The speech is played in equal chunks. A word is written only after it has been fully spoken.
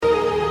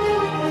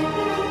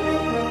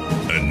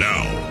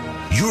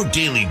Your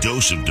daily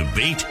dose of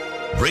debate,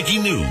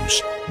 breaking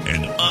news,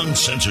 and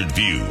uncensored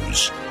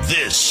views.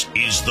 This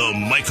is the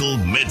Michael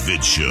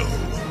Medved Show.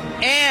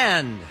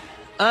 And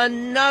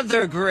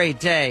another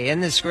great day in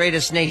this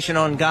greatest nation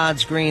on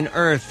God's green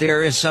earth.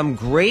 There is some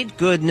great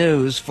good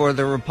news for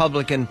the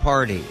Republican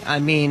Party. I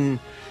mean,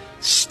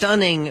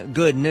 stunning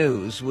good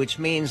news, which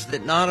means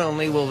that not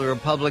only will the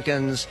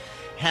Republicans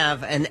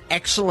have an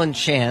excellent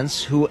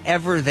chance,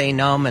 whoever they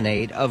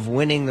nominate, of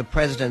winning the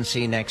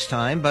presidency next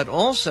time, but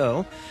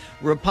also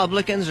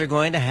Republicans are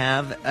going to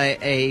have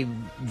a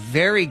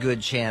very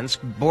good chance,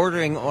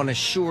 bordering on a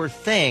sure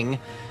thing,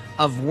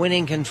 of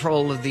winning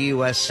control of the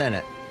U.S.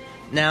 Senate.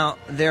 Now,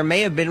 there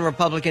may have been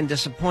Republican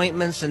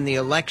disappointments in the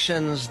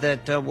elections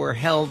that were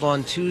held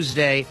on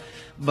Tuesday,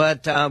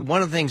 but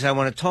one of the things I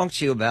want to talk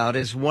to you about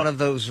is one of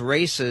those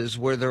races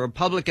where the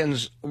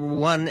Republicans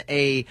won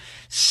a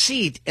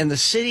seat in the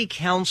city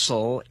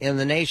council in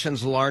the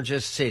nation's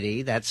largest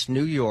city, that's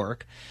New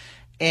York,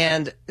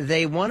 and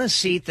they won a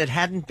seat that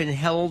hadn't been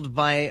held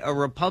by a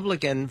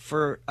Republican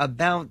for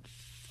about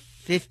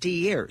 50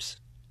 years.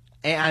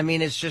 I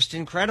mean, it's just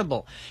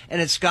incredible. And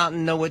it's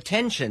gotten no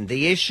attention.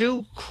 The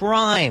issue?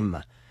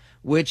 Crime,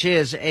 which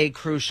is a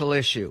crucial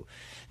issue.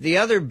 The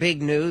other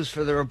big news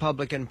for the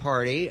Republican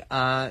Party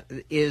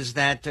is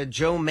that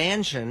Joe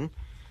Manchin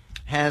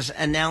has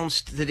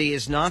announced that he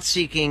is not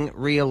seeking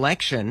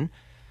re-election,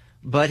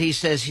 but he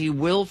says he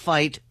will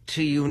fight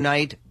to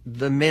unite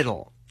the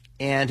middle.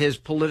 And his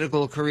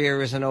political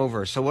career isn't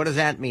over. So what does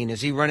that mean?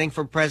 Is he running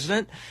for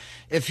president?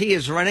 If he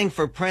is running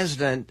for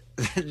president,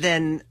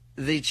 then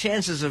the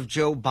chances of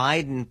Joe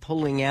Biden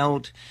pulling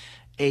out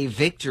a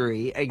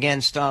victory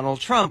against Donald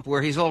Trump,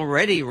 where he's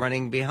already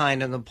running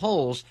behind in the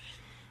polls,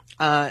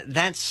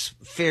 that's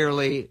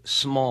fairly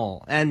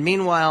small. And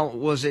meanwhile,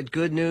 was it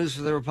good news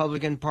for the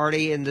Republican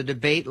Party in the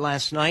debate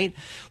last night?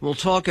 We'll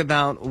talk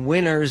about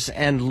winners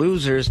and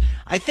losers.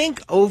 I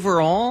think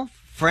overall,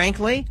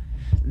 frankly,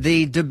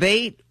 the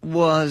debate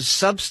was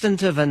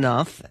substantive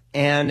enough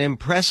and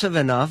impressive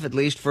enough, at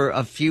least for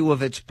a few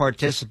of its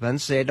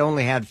participants. They had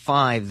only had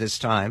 5 this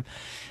time.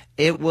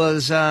 It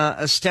was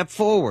a step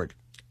forward,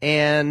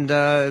 and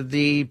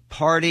the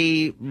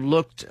party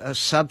looked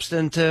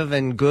substantive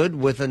and good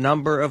with a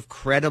number of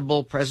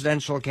credible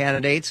presidential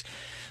candidates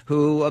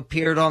who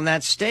appeared on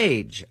that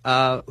stage.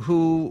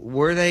 Who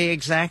were they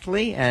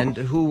exactly, and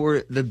who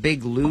were the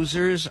big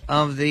losers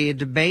of the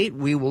debate?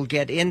 We will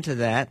get into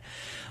that.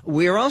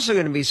 We are also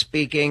going to be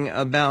speaking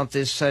about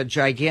this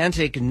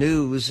gigantic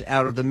news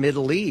out of the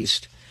Middle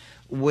East,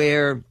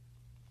 where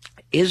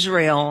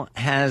Israel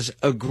has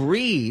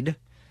agreed,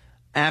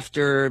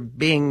 after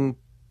being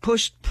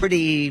pushed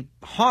pretty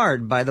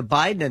hard by the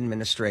Biden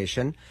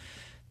administration,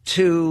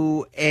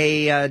 to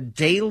a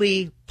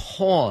daily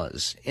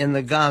pause in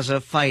the Gaza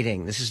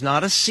fighting. This is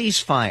not a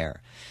ceasefire.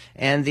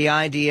 And the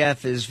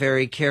IDF is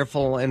very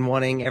careful in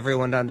wanting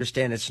everyone to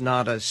understand it's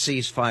not a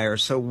ceasefire.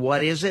 So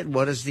what is it?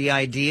 What is the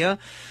idea?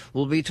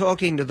 We'll be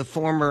talking to the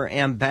former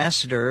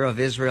ambassador of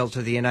Israel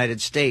to the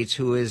United States,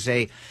 who is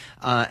an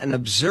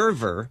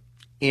observer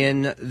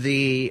in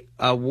the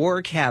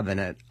war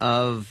cabinet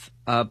of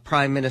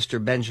Prime Minister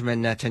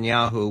Benjamin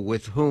Netanyahu,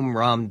 with whom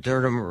Ron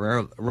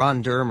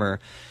Dermer,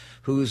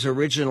 who's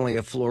originally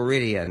a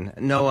Floridian.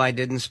 No, I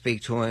didn't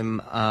speak to him,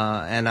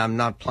 and I'm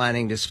not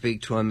planning to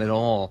speak to him at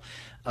all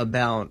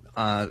about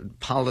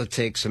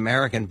politics,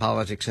 American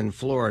politics in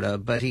Florida,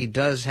 but he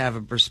does have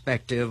a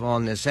perspective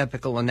on this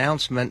epical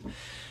announcement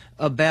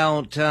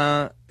about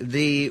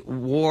the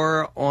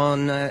war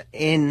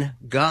in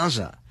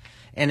Gaza.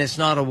 And it's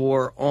not a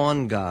war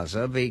on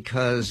Gaza,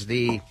 because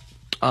the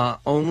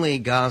only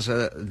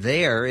Gaza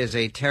there is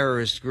a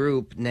terrorist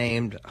group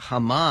named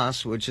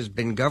Hamas, which has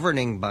been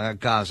governing by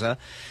Gaza.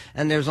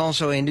 And there's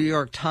also a New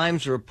York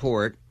Times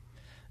report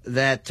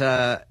that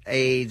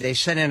they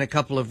sent in a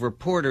couple of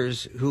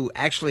reporters who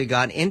actually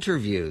got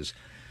interviews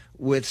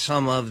with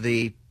some of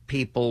the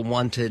people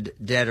wanted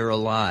dead or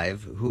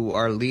alive who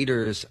are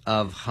leaders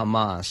of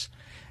Hamas.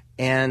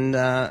 And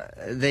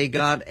they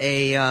got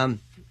a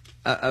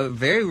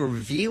very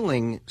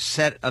revealing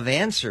set of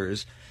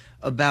answers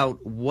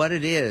about what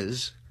it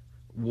is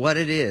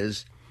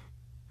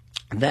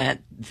that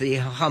the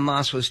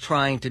Hamas was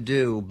trying to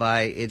do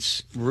by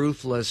its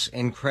ruthless,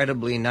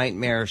 incredibly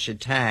nightmarish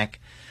attack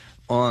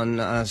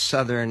on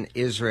southern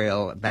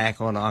Israel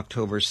back on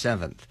October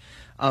 7th.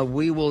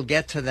 We will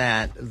get to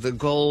that. The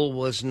goal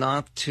was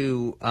not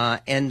to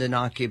end an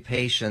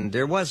occupation.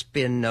 There was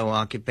been no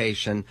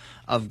occupation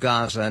of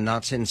Gaza,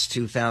 not since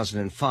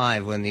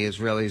 2005 when the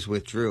Israelis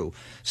withdrew.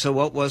 So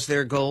what was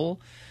their goal?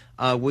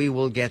 We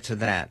will get to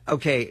that.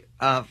 Okay,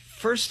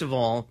 first of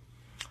all,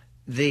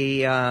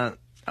 the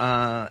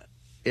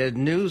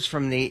news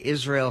from the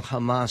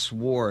Israel-Hamas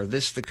war,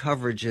 the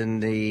coverage in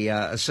the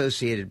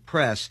Associated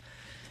Press.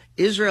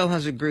 Israel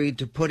has agreed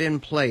to put in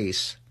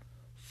place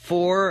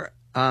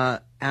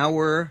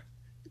 4-hour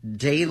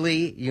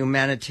daily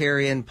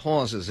humanitarian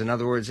pauses. In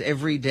other words,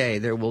 every day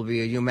there will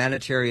be a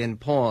humanitarian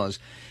pause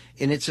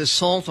in its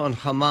assault on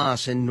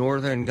Hamas in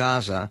northern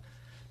Gaza,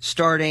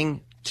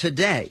 starting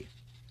today.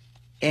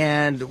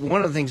 And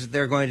one of the things that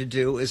they're going to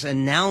do is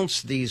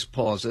announce these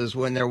pauses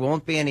when there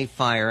won't be any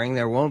firing,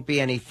 there won't be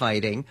any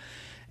fighting,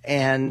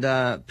 and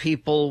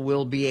people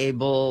will be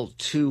able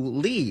to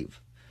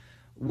leave,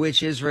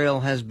 which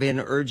Israel has been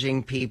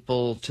urging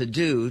people to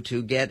do,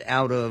 to get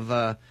out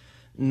of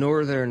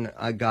northern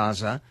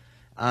Gaza.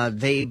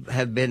 They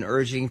have been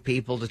urging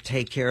people to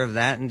take care of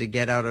that and to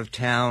get out of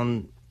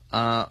town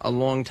a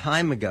long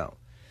time ago.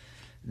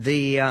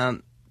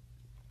 The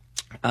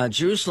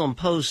Jerusalem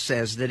Post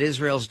says that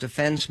Israel's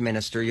defense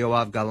minister,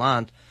 Yoav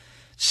Gallant,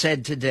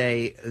 said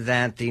today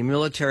that the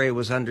military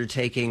was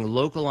undertaking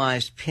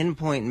localized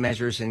pinpoint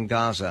measures in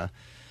Gaza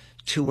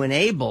to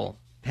enable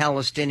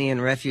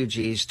Palestinian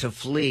refugees to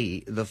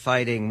flee the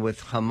fighting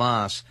with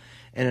Hamas,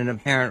 in an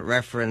apparent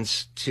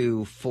reference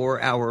to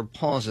 4-hour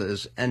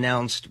pauses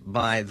announced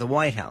by the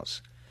White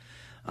House.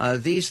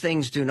 These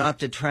things do not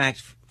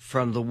detract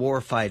from the war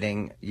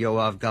fighting,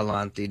 Yoav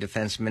Gallant, the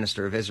defense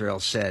minister of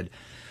Israel, said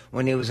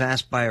when he was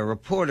asked by a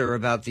reporter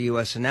about the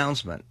U.S.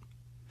 announcement.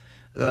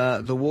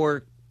 The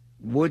war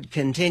would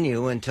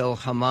continue until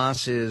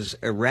Hamas is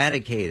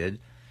eradicated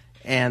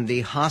and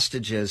the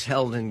hostages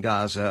held in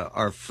Gaza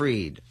are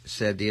freed,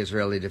 said the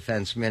Israeli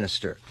defense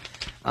minister.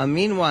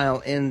 Meanwhile,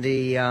 in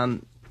the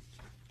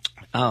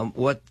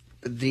what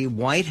the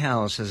White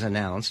House has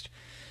announced,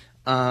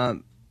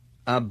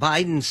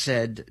 Biden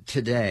said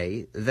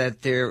today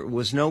that there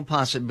was no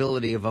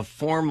possibility of a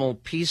formal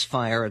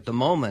ceasefire at the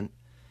moment,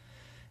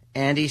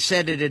 and he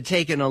said it had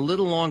taken a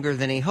little longer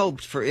than he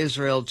hoped for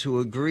Israel to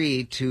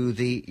agree to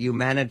the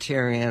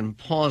humanitarian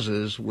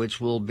pauses,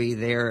 which will be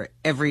there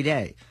every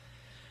day.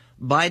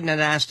 Biden had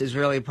asked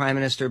Israeli Prime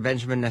Minister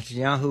Benjamin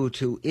Netanyahu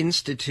to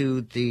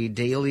institute the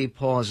daily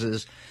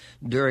pauses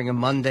during a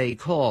Monday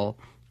call,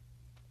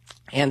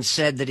 and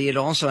said that he had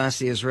also asked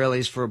the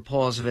Israelis for a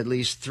pause of at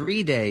least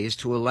 3 days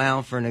to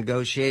allow for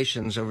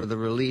negotiations over the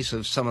release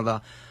of some of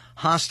the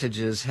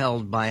hostages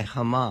held by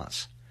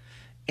Hamas.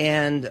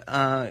 And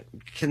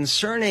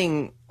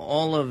concerning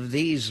all of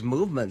these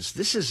movements,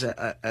 this is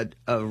a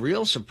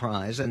real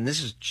surprise, and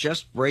this is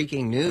just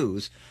breaking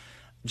news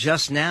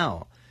just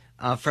now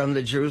from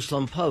the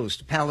Jerusalem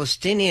Post.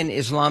 Palestinian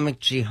Islamic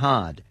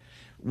Jihad,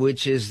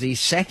 which is the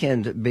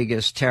second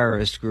biggest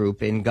terrorist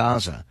group in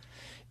Gaza,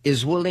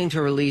 is willing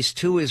to release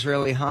 2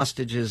 Israeli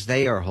hostages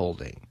they are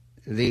holding.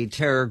 The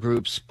terror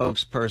group's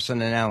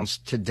spokesperson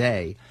announced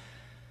today.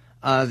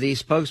 The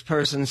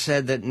spokesperson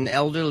said that an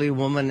elderly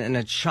woman and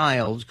a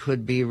child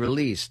could be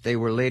released. They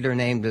were later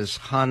named as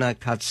Hana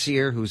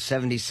Katsir, who's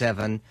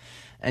 77,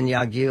 and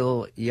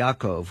Yagil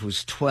Yaakov,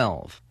 who's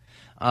 12,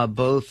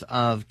 both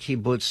of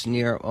Kibbutz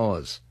Nir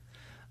Oz.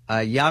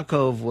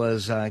 Yaakov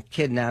was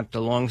kidnapped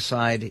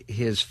alongside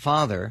his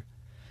father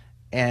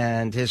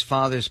and his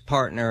father's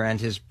partner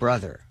and his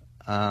brother,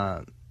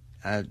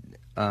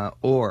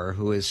 Or,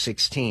 who is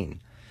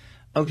 16.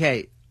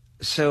 Okay,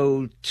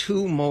 so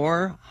 2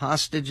 more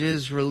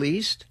hostages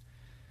released.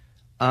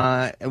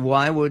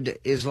 Why would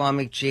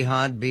Islamic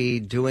Jihad be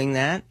doing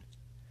that?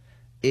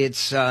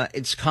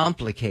 It's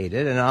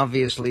complicated, and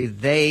obviously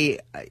they,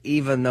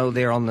 even though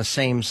they're on the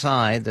same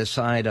side, the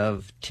side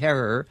of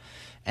terror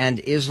and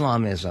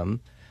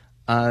Islamism,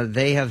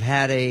 they have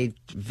had a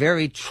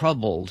very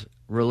troubled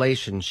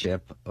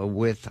relationship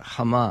with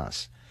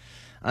Hamas.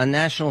 A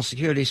national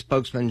security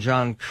spokesman,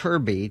 John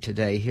Kirby,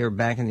 today here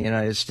back in the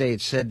United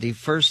States, said the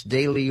first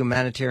daily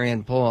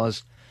humanitarian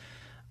pause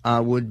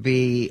would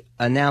be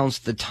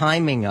announced, the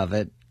timing of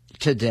it,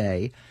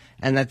 today,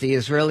 and that the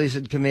Israelis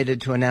had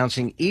committed to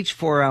announcing each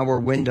 4-hour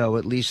window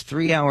at least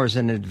 3 hours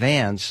in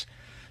advance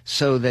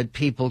so that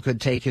people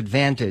could take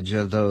advantage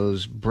of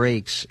those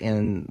breaks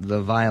in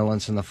the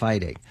violence and the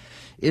fighting.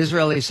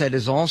 Israel, he said,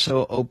 is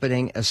also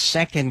opening a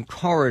second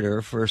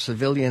corridor for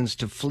civilians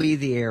to flee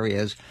the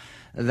areas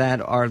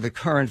that are the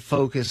current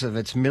focus of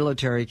its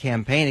military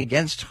campaign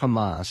against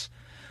Hamas,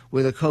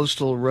 with a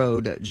coastal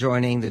road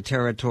joining the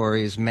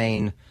territory's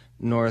main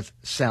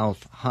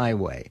north-south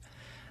highway.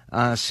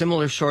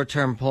 Similar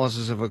short-term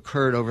pauses have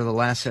occurred over the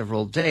last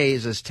several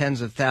days as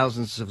tens of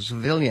thousands of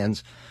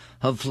civilians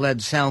have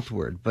fled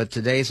southward, but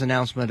today's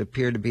announcement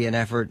appeared to be an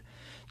effort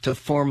to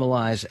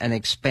formalize and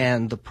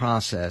expand the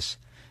process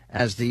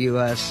as the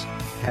U.S.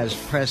 has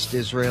pressed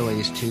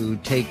Israelis to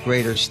take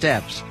greater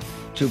steps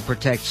to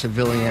protect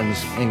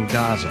civilians in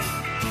Gaza.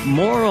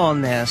 More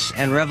on this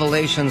and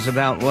revelations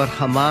about what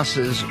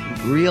Hamas's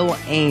real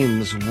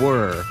aims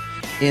were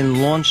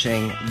in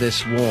launching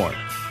this war.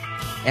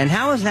 And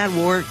how is that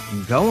war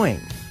going?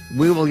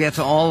 We will get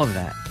to all of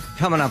that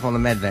coming up on the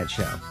Medved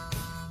Show.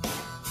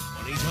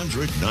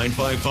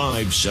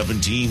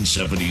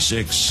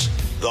 1-800-955-1776.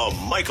 The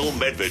Michael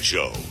Medved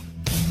Show.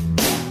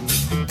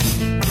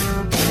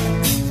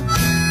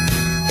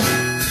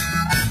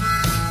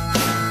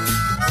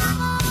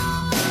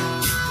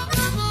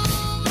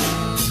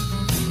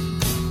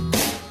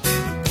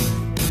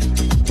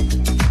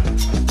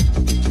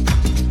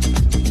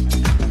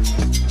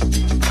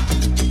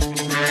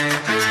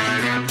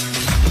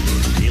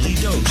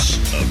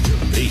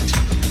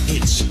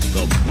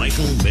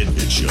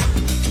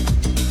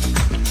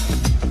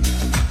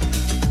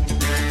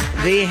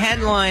 The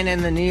headline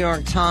in the New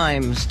York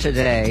Times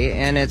today,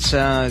 and it's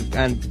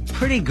a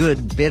pretty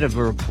good bit of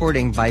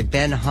reporting by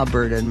Ben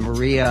Hubbard and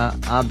Maria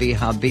Abi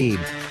Habib.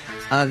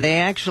 They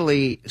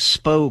actually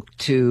spoke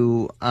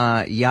to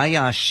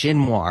Yahya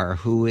Sinwar,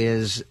 who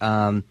is,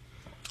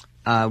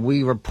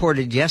 we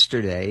reported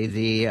yesterday,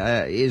 the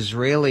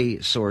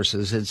Israeli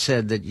sources had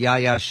said that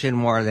Yahya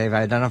Sinwar, they've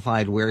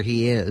identified where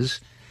he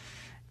is,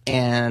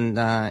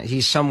 and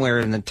he's somewhere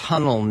in the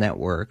tunnel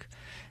network,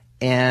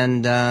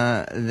 and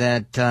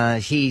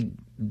that he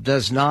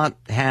does not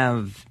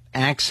have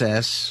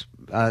access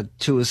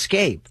to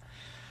escape.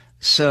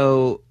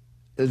 So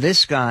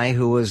this guy,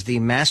 who was the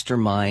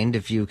mastermind,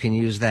 if you can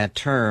use that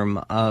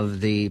term,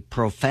 of the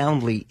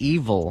profoundly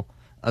evil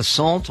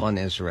assault on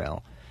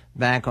Israel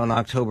back on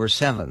October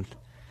 7th,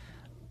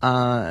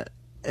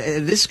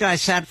 this guy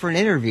sat for an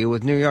interview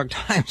with New York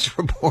Times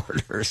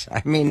reporters.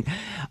 I mean,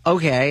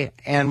 okay,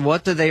 and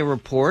what do they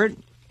report?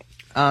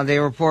 They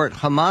report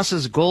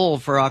Hamas's goal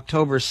for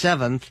October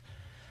 7th,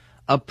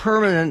 a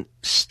permanent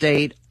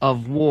state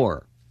of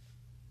war.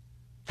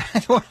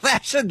 Well,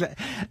 that's a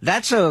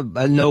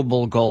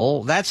noble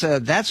goal. That's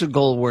a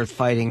goal worth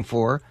fighting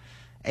for.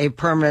 A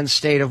permanent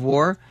state of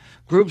war.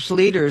 Group's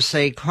leaders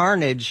say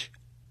carnage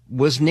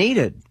was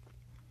needed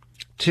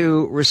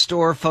to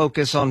restore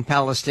focus on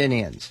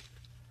Palestinians.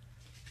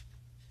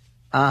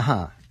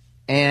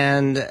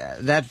 And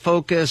that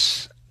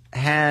focus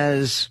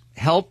has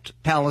helped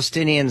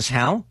Palestinians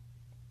how?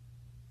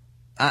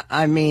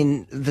 I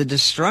mean, the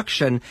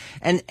destruction,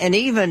 and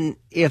even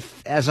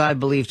if, as I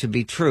believe to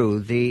be true,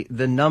 the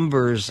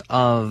numbers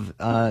of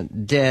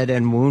dead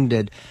and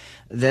wounded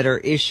that are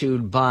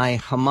issued by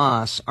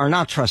Hamas are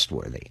not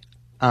trustworthy.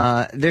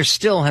 There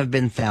still have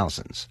been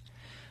thousands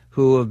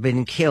who have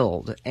been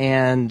killed,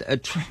 and a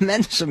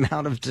tremendous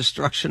amount of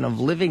destruction of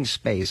living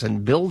space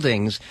and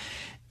buildings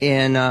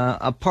in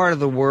a part of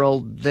the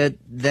world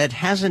that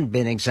hasn't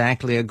been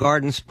exactly a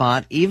garden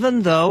spot,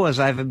 even though, as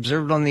I've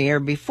observed on the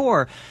air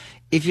before,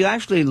 if you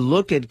actually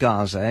look at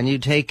Gaza and you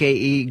take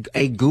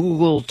a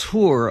Google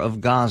tour of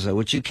Gaza,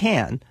 which you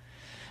can,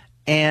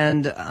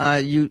 and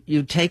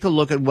you take a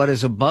look at what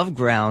is above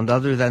ground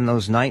other than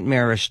those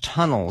nightmarish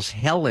tunnels,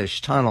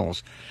 hellish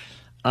tunnels,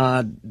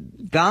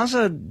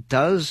 Gaza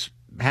does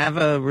have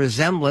a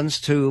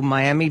resemblance to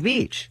Miami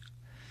Beach.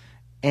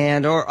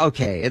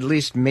 At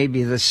least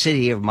maybe the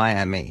city of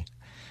Miami.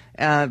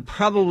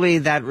 Probably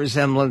that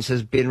resemblance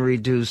has been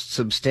reduced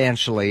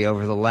substantially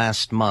over the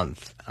last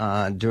month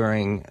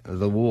during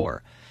the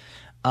war.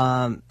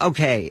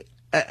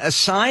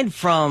 Aside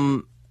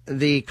from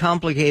the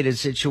complicated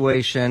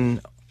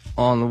situation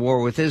on the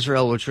war with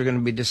Israel, which we're going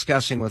to be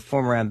discussing with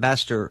former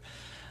Ambassador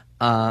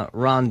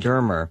Ron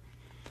Dermer,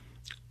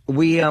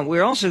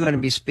 we're also going to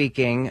be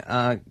speaking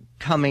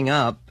coming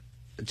up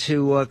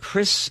to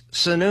Chris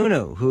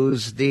Sununu,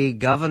 who's the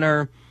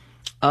governor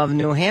of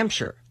New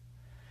Hampshire.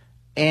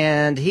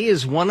 And he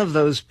is one of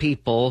those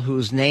people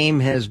whose name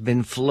has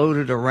been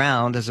floated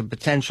around as a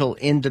potential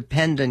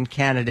independent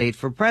candidate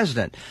for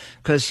president,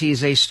 because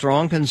he's a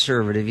strong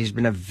conservative. He's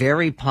been a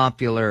very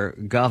popular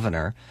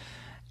governor,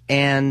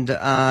 and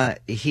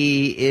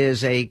he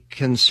is a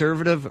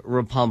conservative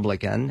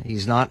Republican.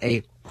 He's not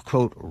a,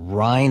 quote,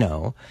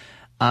 rhino,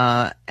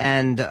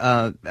 and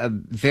a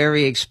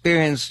very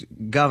experienced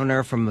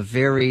governor from a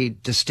very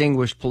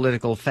distinguished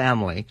political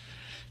family.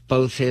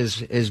 Both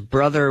his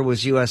brother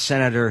was U.S.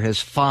 Senator, his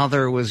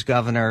father was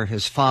governor,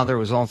 his father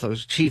was also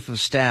chief of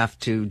staff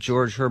to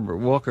George Herbert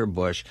Walker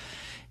Bush.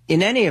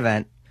 In any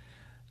event,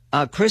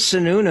 Chris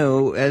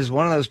Sununu is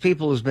one of those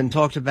people who's been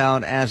talked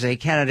about as a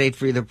candidate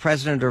for either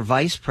president or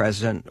vice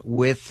president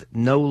with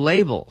no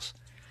labels.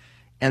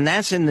 And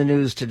that's in the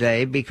news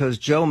today because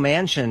Joe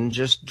Manchin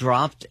just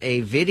dropped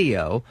a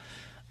video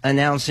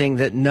announcing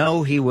that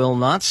no, he will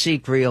not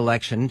seek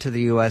re-election to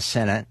the U.S.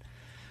 Senate,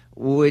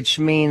 which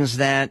means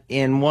that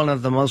in one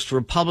of the most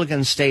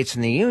Republican states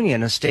in the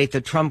Union, a state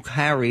that Trump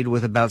carried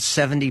with about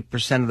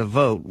 70% of the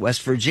vote,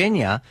 West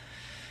Virginia,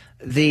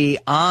 the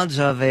odds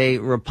of a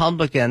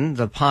Republican,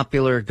 the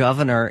popular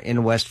governor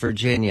in West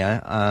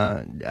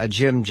Virginia,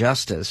 Jim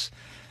Justice,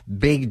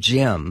 Big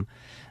Jim,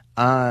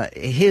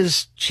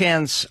 his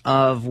chance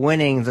of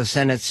winning the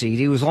Senate seat,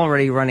 he was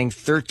already running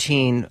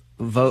 13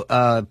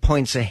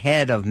 points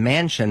ahead of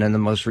Manchin in the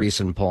most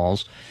recent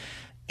polls.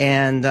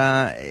 And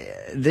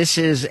this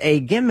is a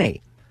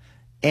gimme.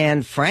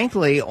 And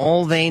frankly,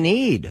 all they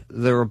need,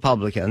 the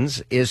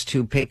Republicans, is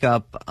to pick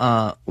up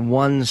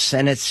one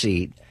Senate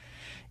seat.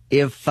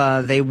 If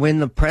they win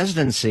the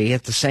presidency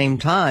at the same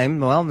time,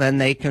 well, then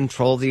they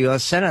control the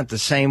U.S. Senate the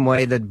same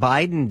way that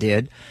Biden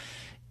did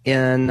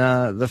in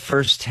the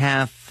first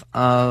half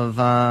of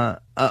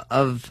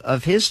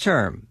his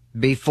term,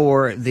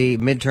 before the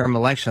midterm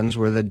elections,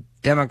 where the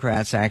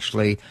Democrats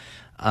actually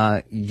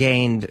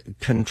gained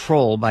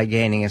control by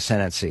gaining a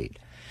Senate seat.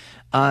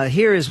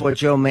 Here is what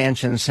Joe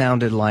Manchin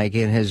sounded like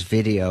in his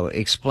video,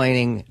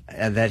 explaining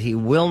that he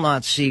will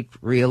not seek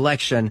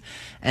re-election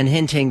and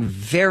hinting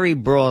very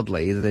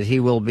broadly that he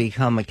will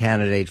become a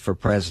candidate for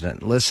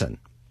president. Listen.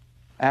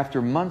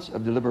 After months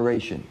of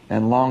deliberation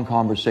and long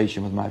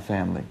conversation with my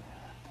family,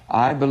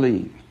 I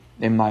believe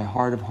in my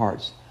heart of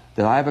hearts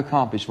that I have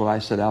accomplished what I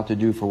set out to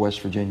do for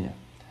West Virginia.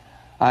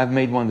 I have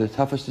made one of the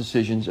toughest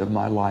decisions of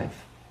my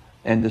life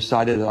and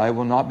decided that I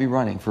will not be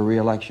running for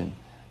re-election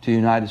to the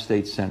United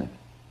States Senate.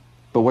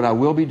 But what I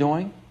will be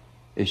doing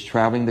is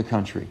traveling the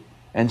country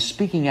and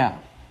speaking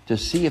out to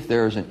see if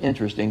there is an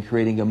interest in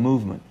creating a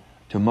movement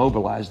to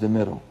mobilize the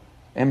middle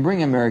and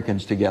bring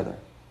Americans together.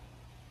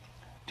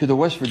 To the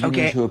West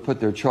Virginians who have put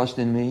their trust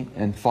in me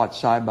and fought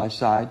side by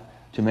side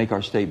to make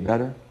our state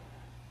better,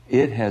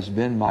 it has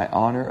been my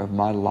honor of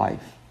my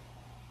life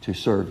to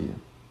serve you.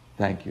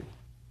 Thank you.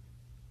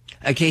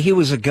 Okay, he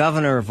was a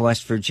governor of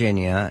West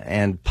Virginia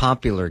and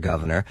popular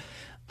governor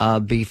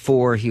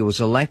before he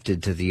was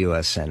elected to the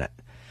U.S. Senate.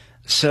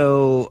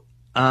 So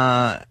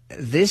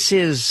this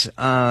is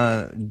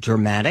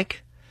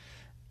dramatic.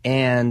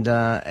 And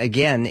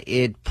again,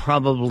 it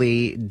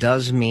probably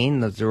does mean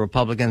that the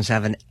Republicans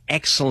have an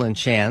excellent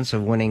chance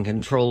of winning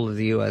control of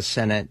the U.S.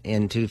 Senate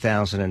in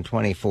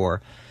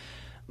 2024.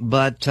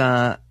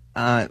 But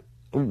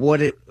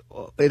what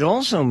it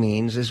also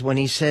means is when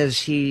he says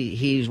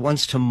he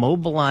wants to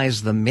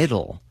mobilize the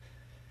middle,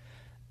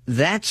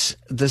 that's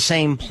the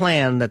same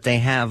plan that they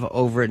have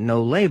over at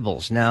No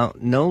Labels. Now,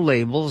 No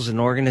Labels, an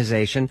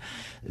organization,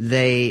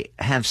 they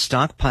have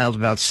stockpiled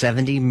about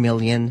 $70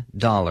 million.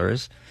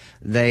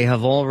 They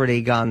have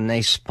already gotten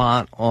a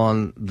spot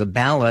on the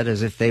ballot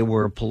as if they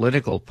were a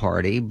political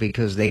party,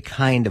 because they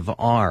kind of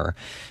are.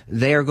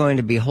 They are going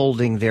to be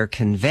holding their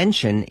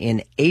convention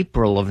in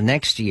April of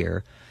next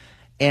year,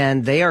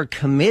 and they are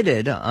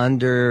committed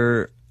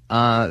under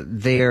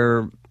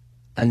their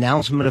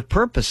announcement of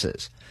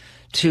purposes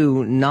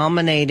to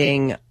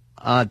nominating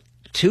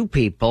two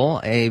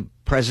people, a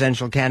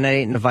presidential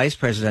candidate and a vice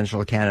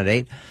presidential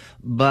candidate,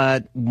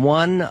 but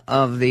one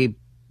of the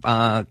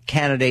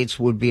candidates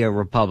would be a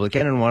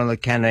Republican and one of the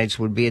candidates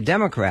would be a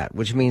Democrat,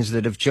 which means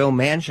that if Joe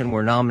Manchin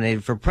were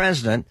nominated for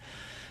president,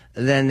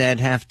 then they'd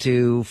have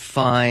to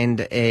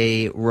find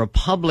a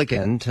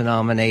Republican to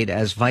nominate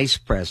as vice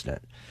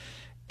president.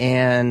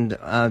 And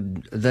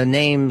the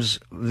names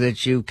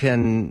that you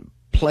can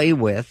play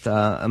with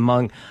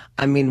one of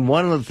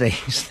the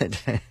things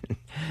that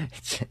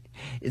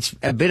it's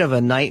a bit of a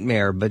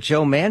nightmare, but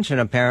Joe Manchin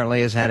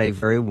apparently has had a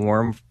very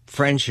warm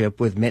friendship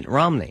with Mitt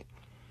Romney.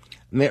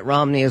 Mitt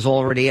Romney has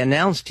already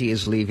announced he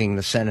is leaving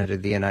the Senate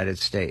of the United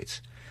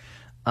States.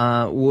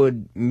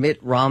 Would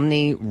Mitt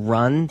Romney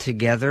run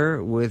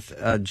together with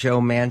Joe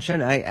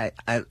Manchin?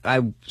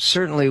 I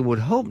certainly would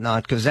hope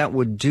not, because that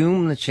would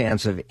doom the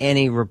chance of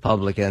any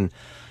Republican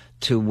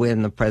to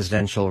win the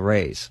presidential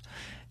race.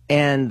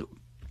 And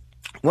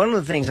one of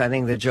the things I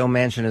think that Joe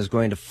Manchin is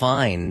going to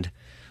find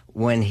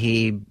when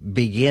he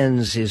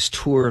begins his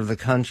tour of the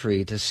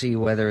country to see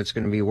whether it's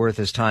going to be worth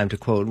his time to,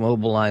 quote,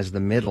 mobilize the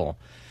middle,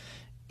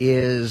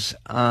 is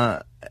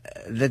that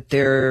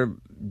there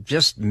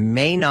just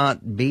may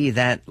not be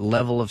that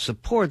level of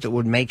support that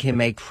would make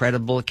him a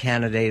credible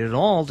candidate at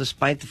all,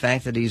 despite the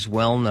fact that he's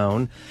well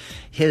known.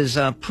 His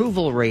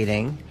approval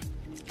rating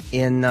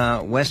in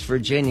West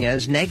Virginia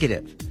is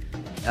negative.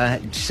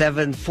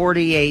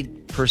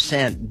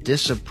 48%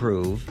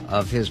 disapprove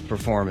of his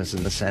performance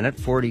in the Senate,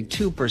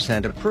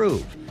 42%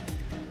 approve.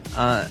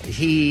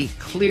 He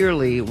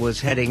clearly was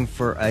heading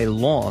for a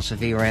loss if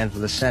he ran for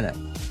the Senate.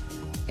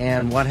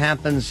 And what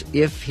happens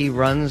if he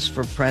runs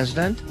for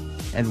president?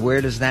 And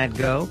where does that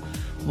go?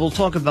 We'll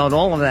talk about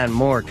all of that and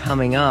more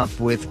coming up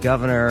with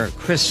Governor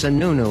Chris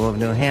Sununu of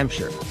New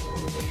Hampshire.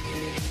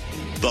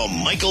 The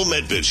Michael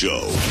Medved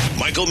Show.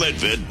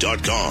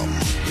 MichaelMedved.com.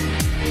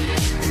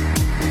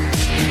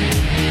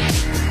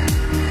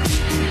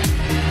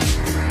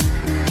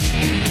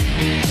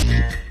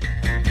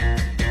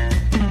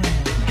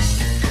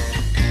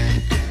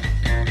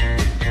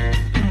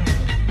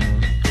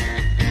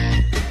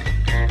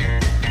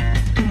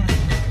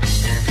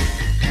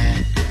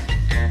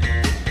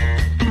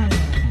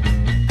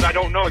 I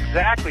don't know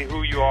exactly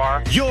who you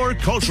are. Your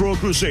cultural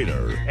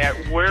crusader. At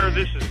where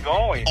this is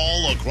going.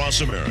 All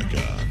across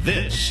America.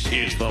 This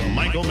is the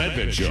Michael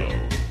Medved Show.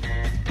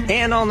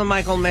 And on the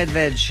Michael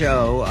Medved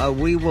Show,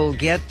 we will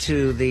get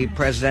to the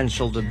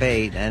presidential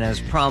debate, and as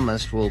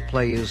promised, we'll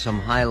play you some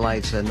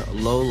highlights and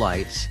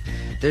lowlights.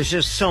 There's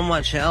just so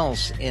much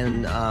else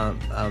in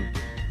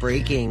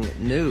breaking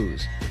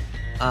news.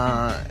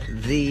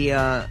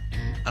 The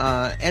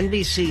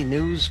NBC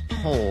News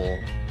poll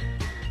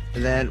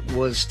that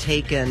was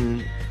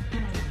taken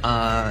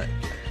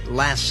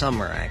last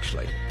summer,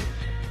 actually,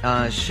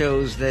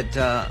 shows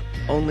that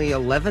only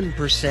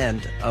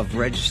 11% of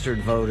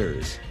registered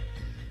voters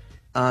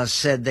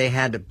said they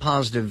had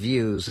positive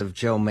views of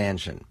Joe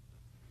Manchin.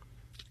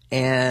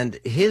 And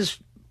his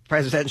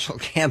presidential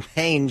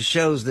campaign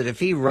shows that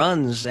if he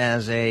runs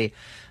as a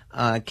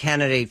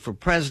candidate for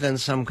president,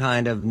 some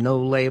kind of no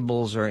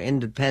labels or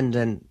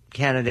independent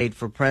candidate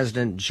for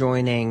president,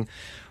 joining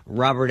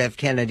Robert F.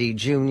 Kennedy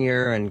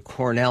Jr. and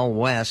Cornel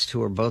West,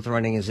 who are both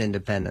running as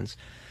independents,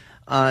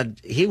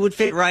 he would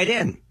fit right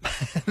in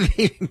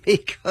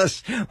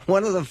because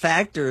one of the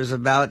factors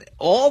about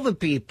all the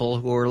people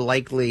who are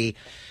likely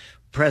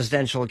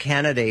presidential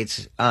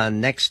candidates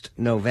next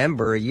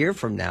November, a year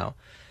from now,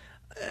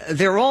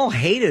 they're all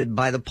hated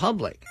by the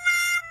public.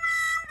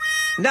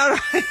 No,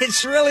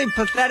 it's really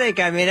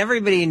pathetic. I mean,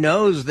 everybody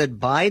knows that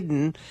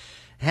Biden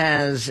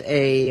has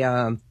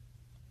a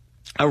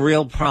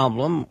real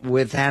problem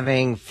with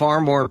having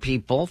far more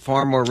people,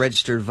 far more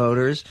registered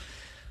voters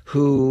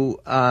who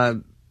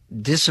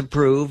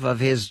disapprove of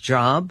his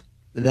job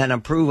than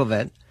approve of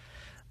it.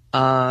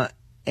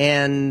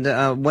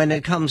 And when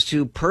it comes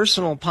to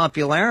personal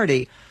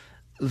popularity,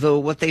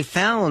 what they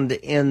found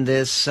in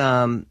this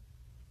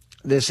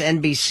this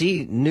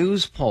NBC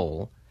News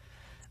poll,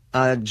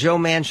 Joe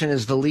Manchin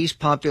is the least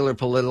popular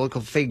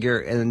political figure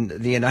in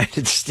the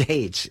United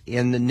States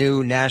in the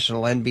new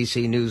national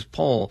NBC News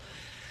poll.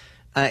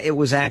 It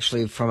was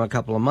actually from a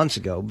couple of months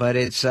ago, but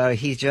it's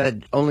he's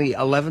had only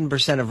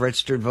 11% of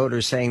registered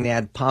voters saying they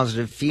had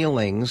positive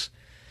feelings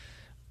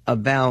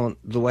about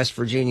the West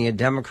Virginia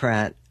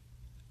Democrat,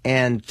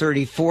 and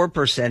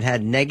 34%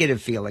 had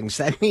negative feelings.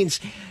 That means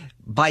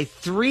by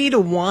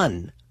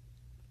 3-1,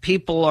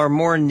 people are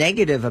more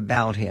negative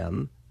about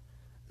him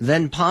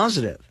than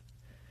positive.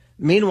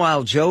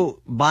 Meanwhile,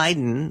 Joe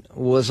Biden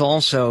was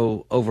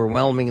also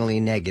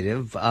overwhelmingly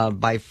negative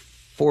by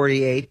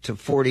 48 to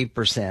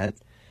 40%.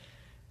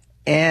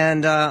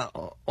 And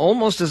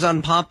almost as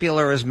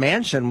unpopular as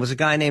Manchin was a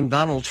guy named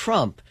Donald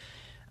Trump.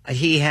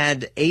 He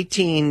had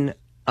 36,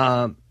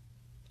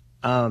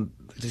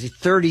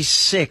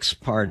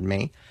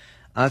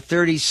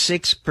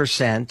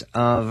 36%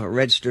 of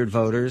registered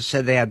voters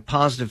said they had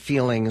positive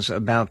feelings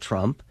about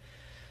Trump,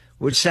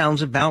 which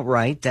sounds about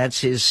right.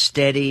 That's his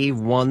steady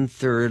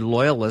one-third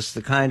loyalists,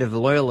 the kind of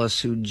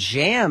loyalists who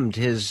jammed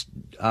his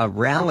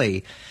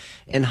rally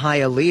in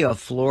Hialeah,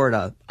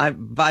 Florida.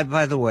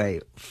 By the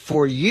way,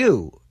 for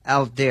you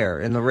out there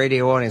in the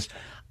radio audience,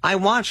 I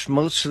watched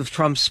most of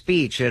Trump's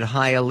speech at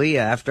Hialeah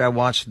after I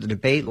watched the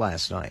debate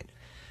last night.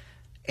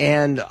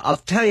 And I'll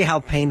tell you how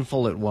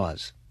painful it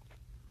was.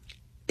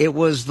 It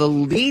was the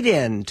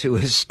lead-in to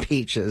his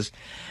speeches.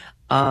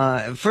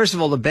 First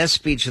of all, the best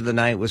speech of the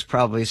night was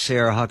probably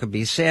Sarah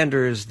Huckabee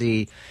Sanders,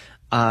 the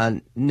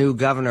new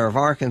governor of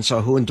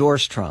Arkansas, who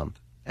endorsed Trump.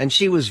 And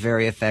she was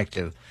very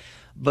effective.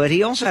 But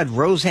he also had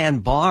Roseanne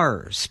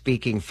Barr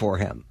speaking for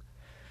him,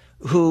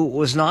 who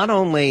was not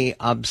only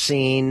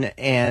obscene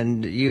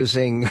and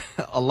using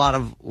a lot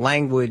of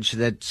language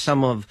that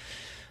some of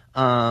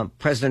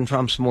President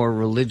Trump's more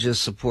religious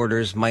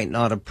supporters might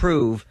not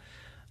approve,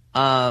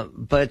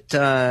 but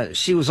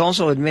she was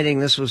also admitting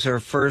this was her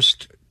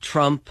first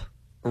Trump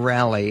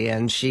rally,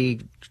 and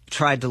she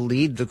tried to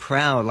lead the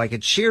crowd like a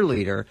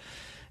cheerleader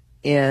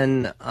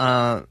in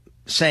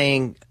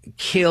saying,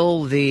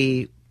 kill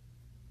the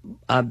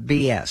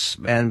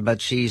BS, but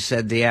she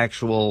said the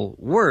actual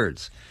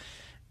words.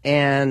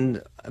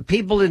 And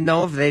people didn't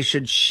know if they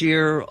should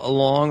cheer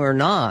along or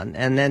not.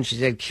 And then she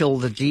said, kill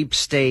the deep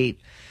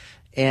state.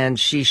 And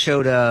she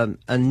showed a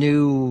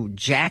new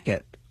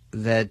jacket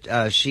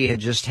that she had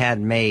just had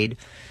made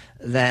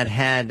that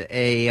had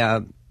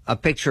a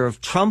picture of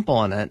Trump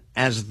on it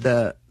as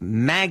the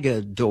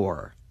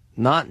Magador.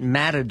 Not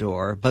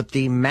Matador, but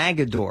the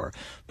Magador,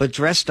 but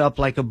dressed up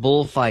like a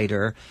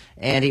bullfighter,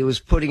 and he was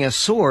putting a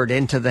sword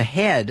into the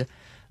head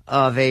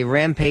of a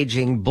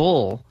rampaging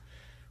bull,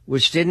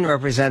 which didn't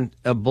represent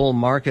a bull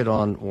market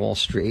on Wall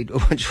Street,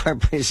 which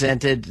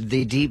represented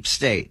the deep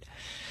state.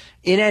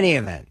 In any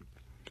event,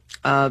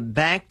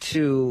 back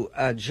to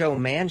Joe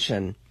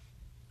Manchin.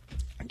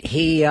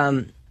 He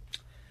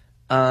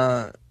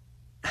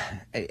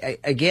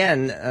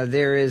again,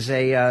 there is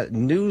a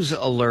news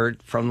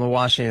alert from the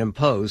Washington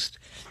Post,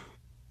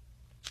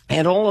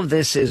 and all of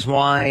this is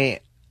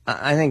why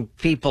I think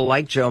people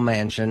like Joe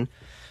Manchin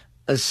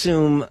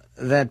assume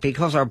that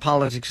because our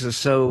politics is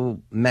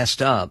so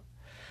messed up,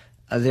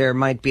 there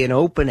might be an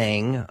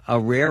opening, a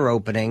rare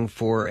opening,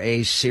 for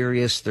a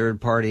serious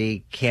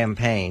third-party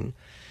campaign.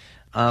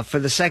 For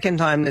the second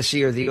time this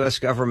year, the U.S.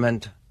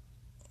 government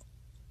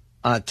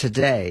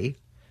today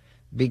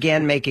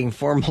began making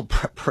formal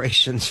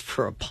preparations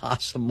for a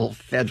possible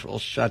federal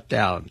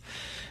shutdown,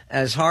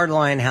 as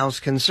hardline House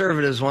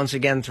conservatives once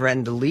again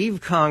threatened to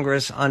leave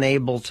Congress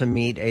unable to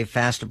meet a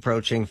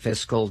fast-approaching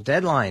fiscal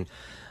deadline.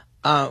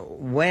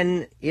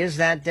 When is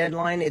that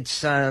deadline?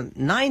 It's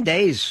 9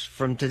 days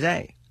from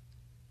today.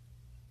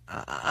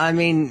 I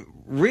mean,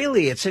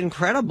 really, it's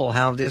incredible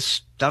how this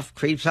stuff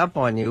creeps up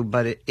on you,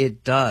 but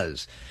it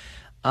does.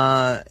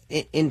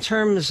 In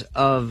terms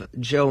of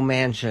Joe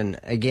Manchin,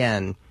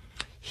 again,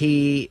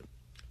 he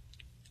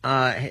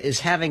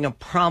is having a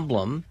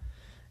problem,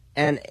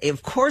 and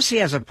of course he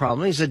has a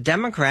problem. He's a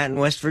Democrat in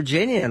West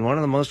Virginia, in one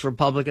of the most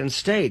Republican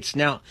states.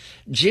 Now,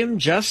 Jim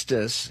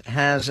Justice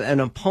has an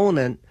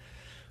opponent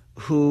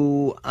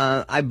who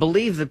I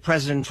believe that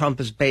President Trump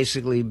has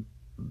basically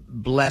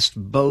blessed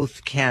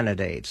both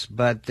candidates,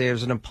 but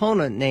there's an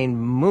opponent named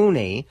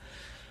Mooney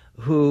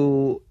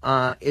who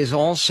is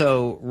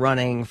also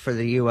running for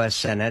the U.S.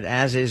 Senate,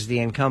 as is the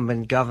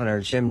incumbent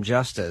governor, Jim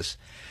Justice.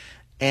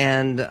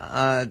 And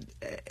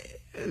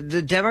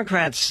the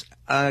Democrats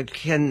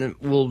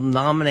will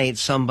nominate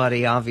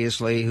somebody,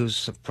 obviously,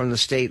 who's from the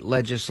state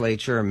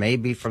legislature or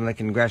maybe from the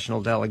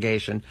congressional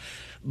delegation.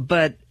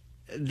 But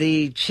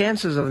the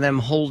chances of them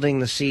holding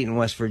the seat in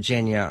West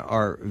Virginia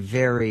are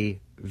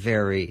very,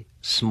 very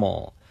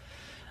small.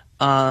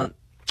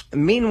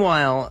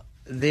 Meanwhile,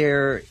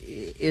 there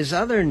is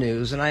other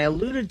news, and I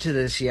alluded to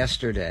this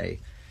yesterday,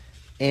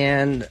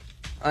 and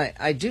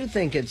I do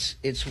think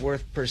it's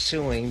worth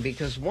pursuing,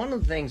 because one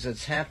of the things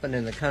that's happened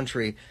in the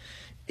country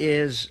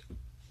is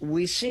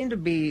we seem to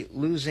be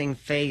losing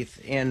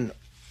faith in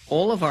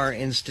all of our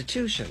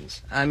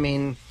institutions. I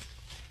mean,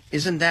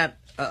 isn't that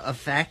a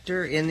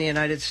factor in the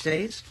United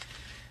States?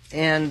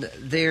 And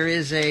there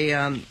is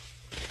a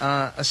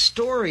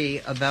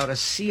story about a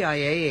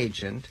CIA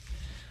agent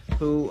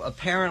who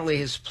apparently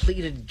has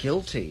pleaded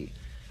guilty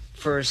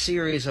for a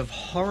series of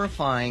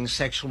horrifying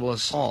sexual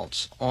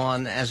assaults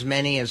on as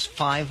many as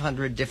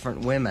 500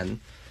 different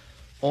women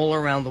all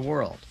around the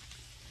world.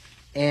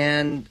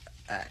 And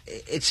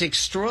it's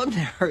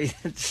extraordinary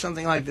that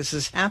something like this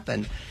has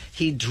happened.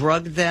 He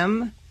drugged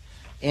them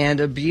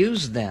and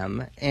abused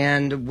them,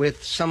 and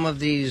with some of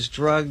these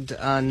drugged,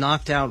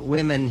 knocked out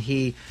women,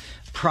 he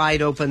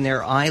pried open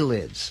their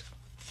eyelids,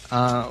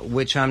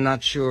 which I'm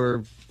not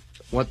sure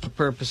what the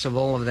purpose of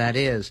all of that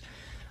is.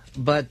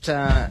 But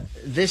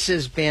this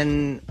has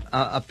been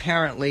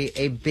apparently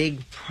a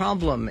big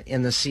problem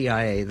in the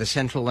CIA, the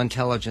Central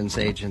Intelligence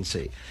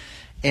Agency.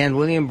 And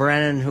William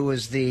Brennan, who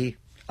is the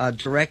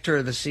director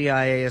of the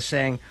CIA, is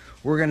saying,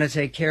 we're going to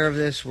take care of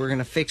this, we're going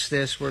to fix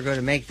this, we're going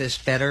to make this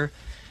better.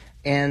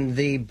 And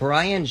the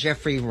Brian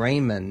Jeffrey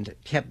Raymond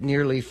kept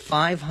nearly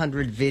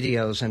 500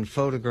 videos and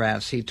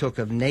photographs he took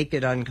of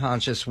naked,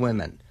 unconscious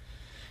women,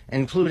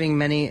 including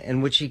many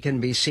in which he can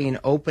be seen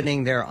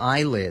opening their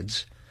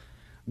eyelids,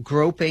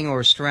 groping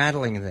or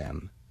straddling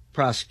them,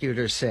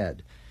 prosecutors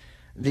said.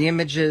 The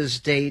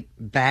images date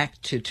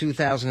back to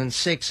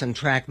 2006 and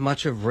track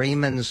much of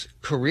Raymond's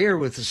career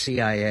with the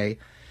CIA,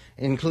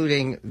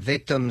 including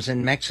victims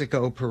in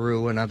Mexico,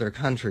 Peru, and other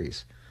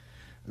countries.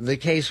 The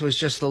case was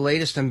just the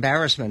latest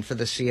embarrassment for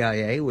the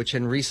CIA, which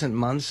in recent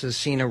months has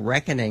seen a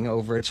reckoning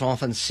over its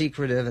often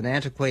secretive and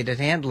antiquated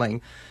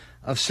handling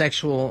of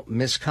sexual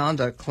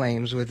misconduct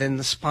claims within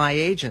the spy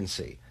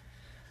agency.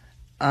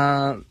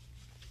 The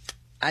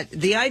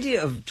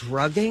idea of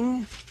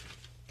drugging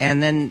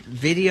and then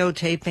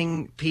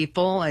videotaping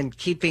people and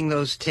keeping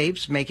those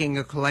tapes, making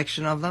a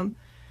collection of them,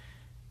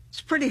 it's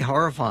pretty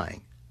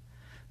horrifying.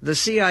 The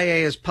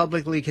CIA has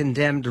publicly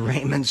condemned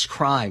Raymond's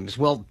crimes.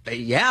 Well,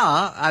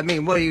 yeah, I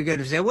mean, what are you going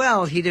to say?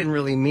 Well, he didn't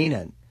really mean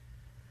it.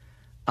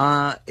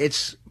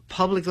 It's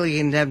publicly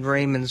condemned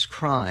Raymond's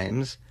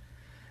crimes.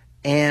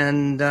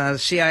 And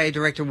CIA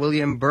Director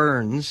William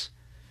Burns,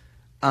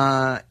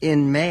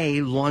 in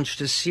May, launched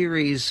a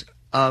series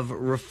of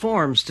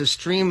reforms to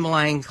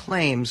streamline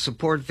claims,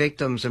 support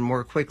victims, and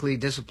more quickly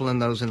discipline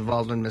those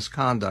involved in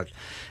misconduct.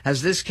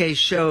 As this case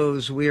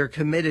shows, we are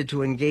committed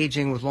to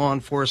engaging with law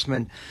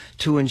enforcement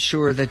to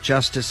ensure that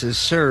justice is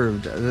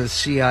served, the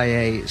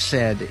CIA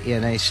said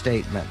in a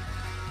statement.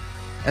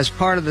 As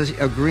part of the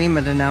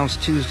agreement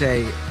announced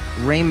Tuesday,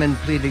 Raymond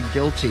pleaded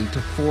guilty to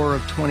 4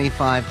 of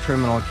 25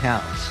 criminal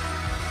counts.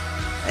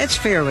 It's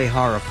fairly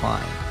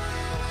horrifying.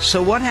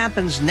 So what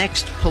happens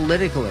next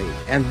politically,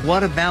 and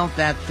what about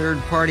that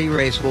third-party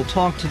race? We'll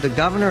talk to the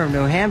governor of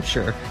New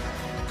Hampshire,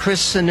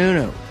 Chris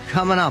Sununu,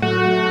 coming up.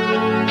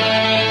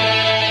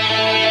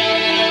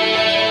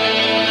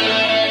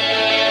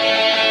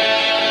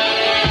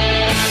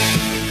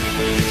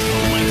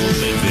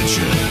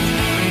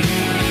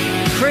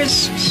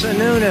 Chris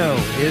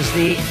Sununu is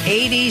the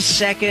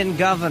 82nd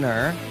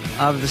governor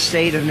of the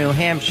state of New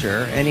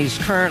Hampshire, and he's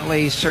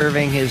currently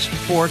serving his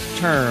 4th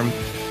term.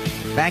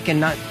 Back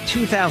in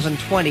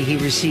 2020, he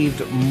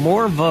received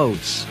more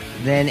votes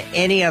than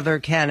any other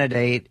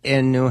candidate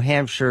in New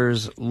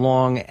Hampshire's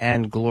long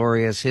and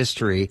glorious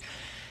history.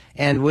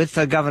 And with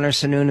Governor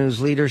Sununu's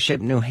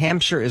leadership, New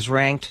Hampshire is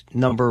ranked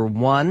number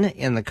 1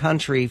 in the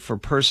country for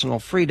personal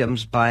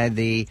freedoms by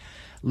the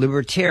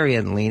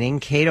libertarian-leaning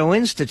Cato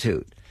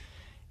Institute.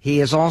 He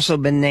has also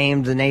been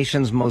named the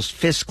nation's most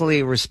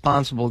fiscally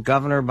responsible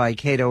governor by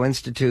Cato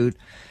Institute,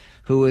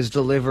 who has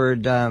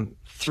delivered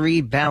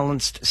 3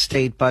 balanced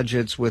state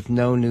budgets with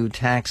no new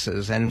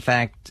taxes. And in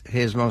fact,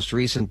 his most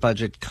recent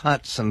budget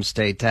cut some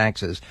state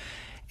taxes.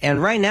 And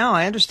right now,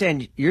 I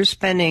understand you're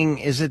spending,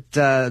 is it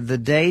the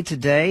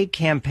day-to-day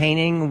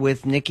campaigning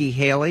with Nikki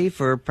Haley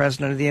for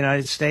President of the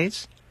United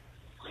States?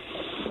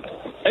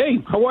 Hey,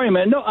 how are you,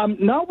 man? No, I'm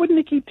not with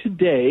Nikki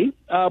today,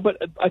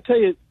 but I tell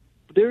you,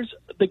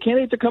 the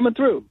candidates are coming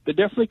through. They're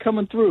definitely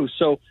coming through.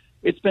 So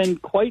it's been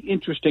quite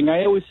interesting.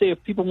 I always say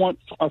if people want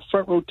a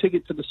front row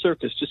ticket to the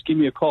circus, just give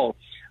me a call.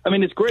 I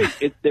mean, it's great.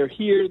 They're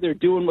here. They're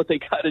doing what they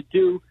got to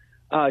do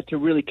to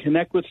really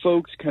connect with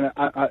folks.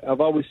 I've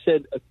always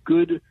said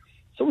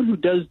someone who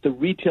does the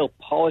retail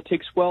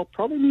politics well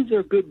probably means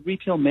they're a good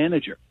retail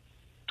manager.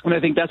 And I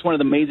think that's one of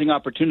the amazing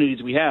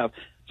opportunities we have.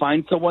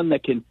 Find someone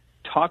that can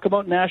talk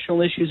about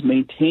national issues,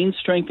 maintain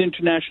strength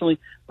internationally,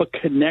 but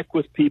connect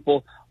with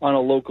people on a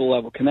local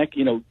level. Connect,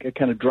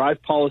 kind of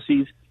drive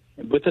policies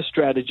with a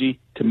strategy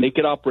to make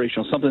it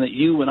operational, something that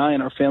you and I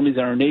and our families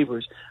and our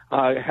neighbors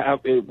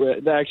have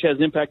that actually has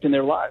an impact in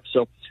their lives.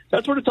 So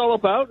that's what it's all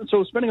about. And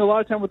so spending a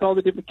lot of time with all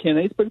the different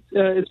candidates, but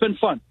it's been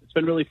fun. It's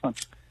been really fun.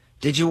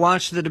 Did you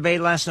watch the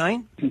debate last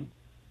night?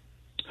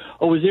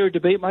 Oh, was there a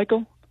debate,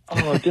 Michael?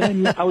 Oh,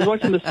 I was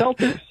watching the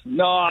Celtics.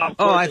 No.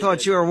 I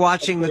thought you were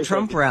watching the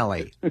Trump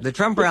rally. The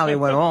Trump rally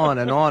went on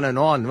and on and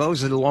on.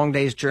 Those are the long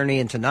day's journey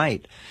into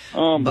night.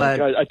 Oh my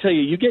God! I tell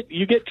you,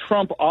 you get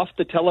Trump off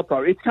the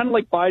teleprompter. It's kind of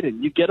like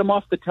Biden. You get him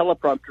off the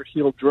teleprompter,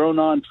 he'll drone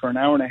on for an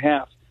hour and a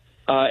half,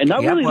 and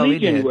not really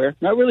lead you anywhere.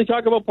 Not really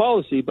talk about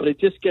policy, but it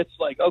just gets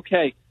like,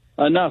 okay,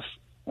 enough.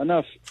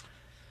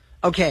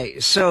 Okay,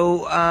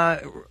 so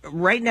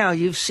right now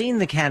you've seen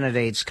the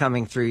candidates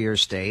coming through your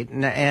state,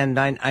 and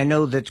I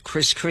know that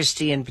Chris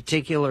Christie in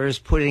particular is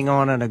putting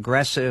on an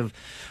aggressive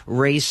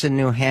race in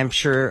New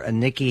Hampshire.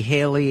 Nikki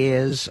Haley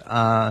is.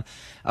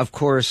 Of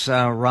course,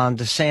 Ron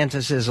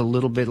DeSantis is a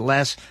little bit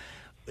less.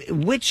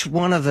 Which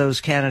one of those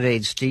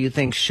candidates do you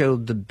think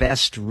showed the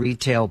best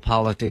retail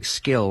politics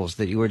skills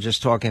that you were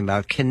just talking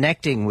about,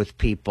 connecting with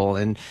people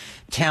in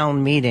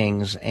town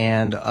meetings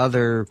and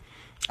other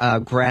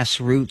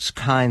grassroots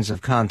kinds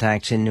of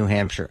contacts in New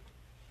Hampshire?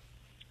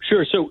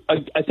 Sure. So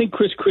I think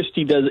Chris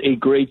Christie does a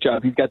great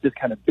job. He's got this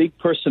kind of big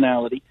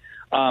personality.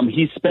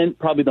 He spent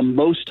probably the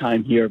most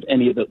time here of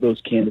any of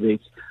those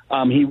candidates.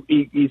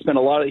 He spent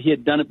a lot of, he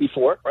had done it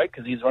before, right?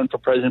 Because he's run for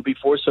president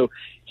before. So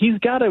he's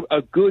got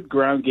a good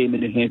ground game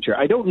in New Hampshire.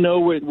 I don't know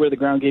where the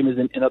ground game is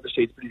in other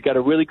states, but he's got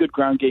a really good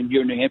ground game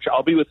here in New Hampshire.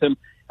 I'll be with him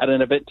at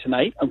an event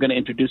tonight. I'm going to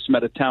introduce him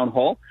at a town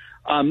hall.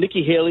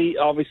 Nikki Haley,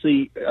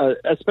 obviously,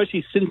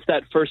 especially since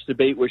that first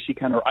debate where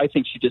I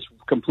think she just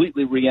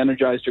completely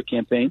re-energized her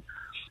campaign,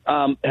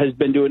 has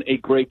been doing a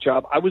great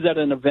job. I was at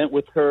an event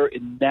with her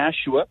in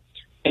Nashua,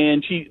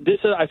 and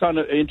I found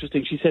it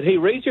interesting. She said, "Hey,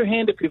 raise your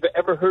hand if you've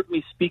ever heard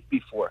me speak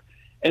before."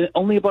 And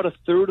only about a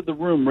third of the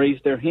room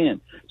raised their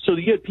hand. So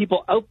you had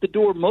people out the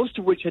door, most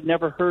of which had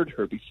never heard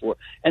her before.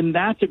 And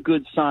that's a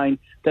good sign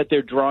that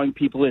they're drawing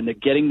people in. They're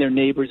getting their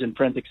neighbors and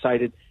friends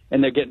excited,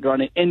 and they're getting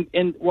drawn in.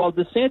 And while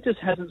DeSantis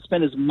hasn't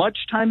spent as much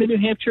time in New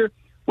Hampshire,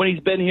 when he's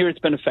been here, it's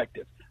been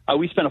effective.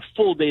 We spent a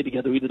full day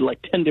together. We did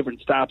like 10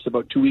 different stops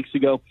about 2 weeks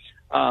ago.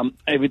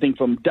 Everything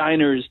from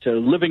diners to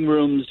living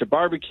rooms to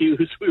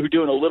barbecues. We were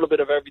doing a little bit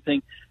of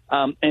everything.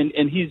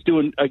 And he's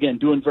doing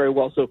very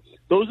well. So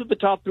those are the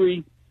top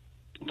three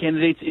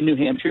candidates in New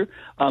Hampshire.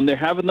 They're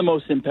having the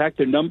most impact.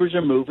 Their numbers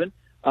are moving.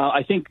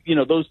 I think,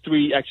 those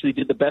three actually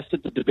did the best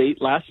at the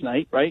debate last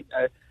night, right?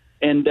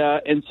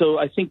 And so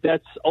I think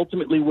that's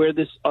ultimately where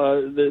this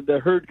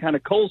the herd kind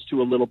of culls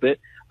to a little bit,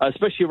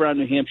 especially around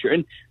New Hampshire.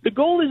 And the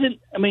goal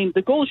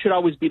the goal should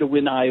always be to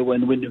win Iowa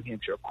and win New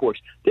Hampshire, of course.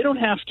 They don't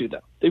have to,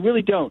 though. They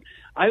really don't.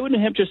 Iowa, New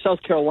Hampshire,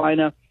 South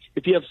Carolina,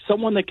 if you have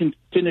someone that can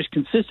finish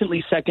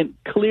consistently second,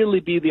 clearly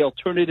be the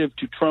alternative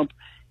to Trump,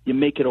 you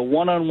make it a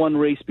one-on-one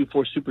race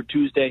before Super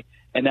Tuesday,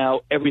 and now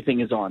everything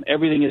is on.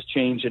 Everything has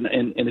changed, and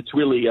it's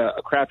really a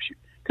crapshoot.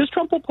 Because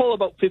Trump will pull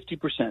about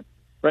 50%,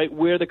 right,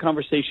 where the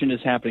conversation is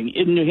happening.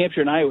 In New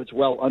Hampshire and Iowa, it's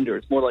well under.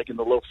 It's more like in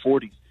the low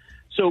 40s.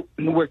 So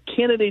where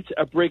candidates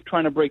are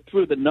trying to break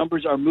through, the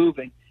numbers are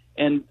moving.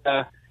 And,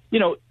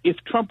 if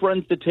Trump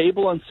runs the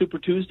table on Super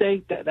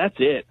Tuesday, that's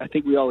it. I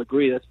think we all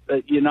agree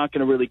that you're not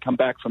going to really come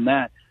back from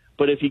that.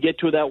 But if you get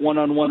to that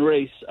one-on-one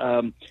race,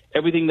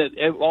 everything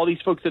all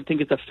these folks that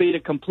think it's a fait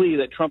accompli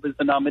that Trump is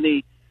the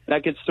nominee,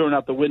 that gets thrown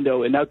out the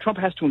window. And now Trump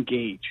has to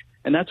engage.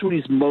 And that's what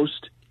he's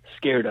most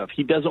scared of.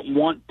 He doesn't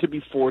want to be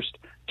forced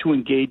to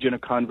engage in a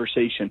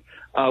conversation,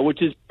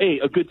 which is,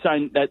 a good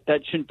sign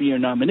that shouldn't be your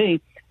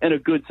nominee, and a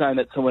good sign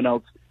that someone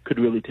else could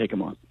really take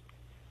him on.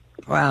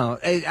 Wow,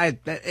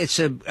 it's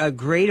a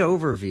great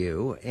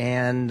overview,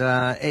 and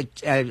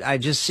I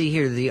just see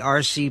here the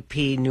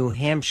RCP New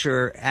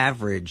Hampshire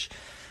average.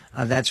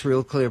 That's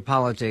Real Clear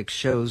Politics,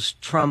 shows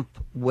Trump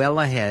well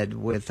ahead,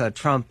 with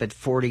Trump at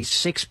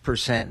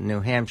 46% in New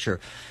Hampshire.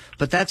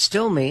 But that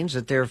still means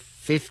that there are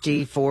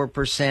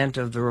 54%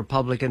 of the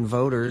Republican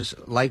voters,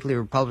 likely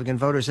Republican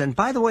voters. And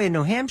by the way, in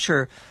New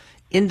Hampshire,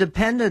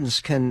 independents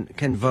can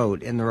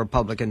vote in the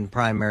Republican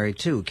primary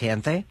too,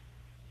 can't they?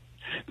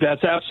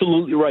 That's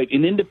absolutely right.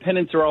 And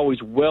independents are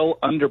always well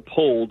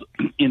underpolled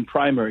in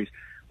primaries.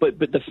 But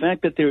the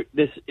fact that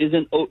this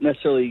isn't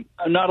necessarily,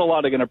 not a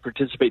lot are going to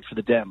participate for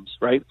the Dems,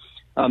 right?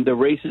 The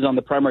race is on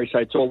the primary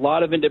side. So a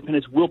lot of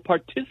independents will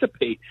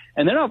participate,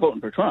 and they're not voting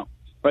for Trump,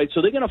 right?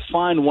 So they're going to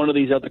find one of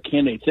these other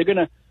candidates. They're going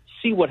to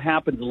see what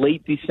happens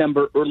late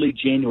December, early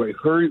January,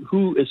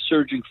 who is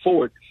surging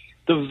forward.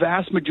 The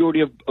vast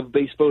majority of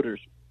base voters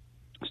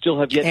still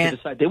have yet to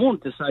decide. They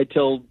won't decide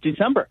till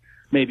December,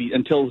 maybe,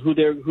 until who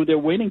they're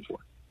waiting for.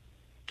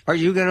 Are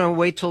you going to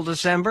wait till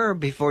December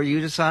before you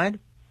decide?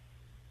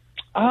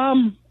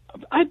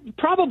 I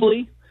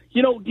probably,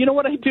 you know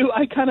what I do?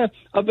 I've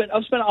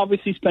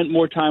obviously spent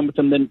more time with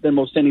them than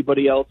most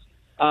anybody else.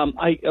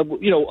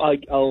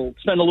 I'll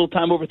spend a little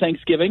time over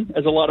Thanksgiving,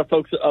 as a lot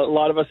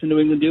of us in New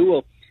England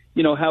do.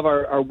 We'll have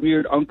our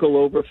weird uncle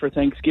over for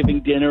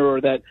Thanksgiving dinner,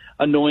 or that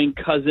annoying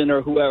cousin,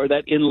 or whoever,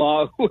 that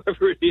in-law,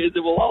 whoever it is,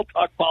 and we'll all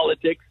talk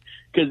politics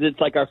because it's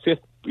like our fifth,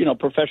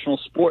 professional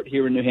sport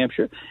here in New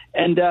Hampshire.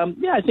 And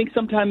I think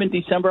sometime in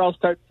December I'll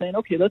start saying,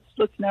 okay,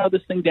 let's narrow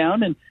this thing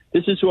down, and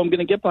this is who I'm going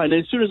to get behind.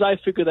 And as soon as I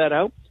figure that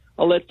out,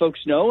 I'll let folks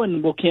know,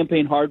 and we'll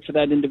campaign hard for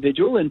that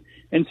individual and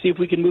see if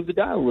we can move the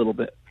dial a little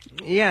bit.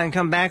 Yeah, and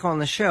come back on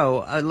the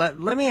show.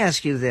 Let me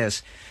ask you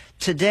this.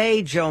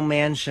 Today, Joe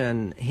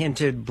Manchin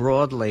hinted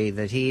broadly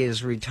that he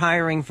is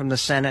retiring from the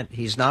Senate.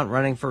 He's not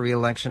running for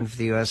re-election for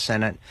the U.S.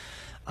 Senate.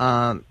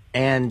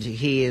 And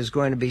he is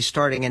going to be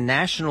starting a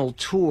national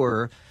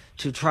tour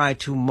to try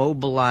to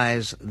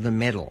mobilize the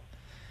middle.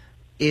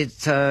 It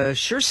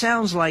sure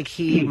sounds like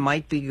he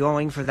might be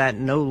going for that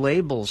no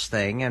labels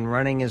thing and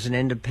running as an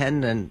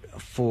independent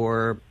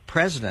for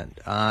president.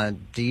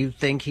 Do you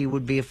think he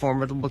would be a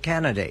formidable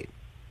candidate?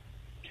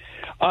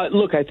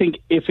 Look, I think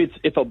if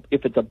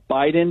it's a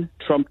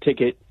Biden-Trump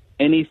ticket,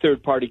 any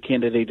third-party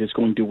candidate is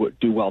going to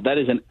do well. That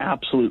is an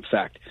absolute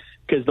fact,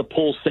 because the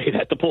polls say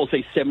that. The polls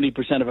say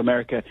 70% of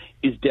America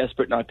is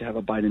desperate not to have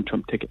a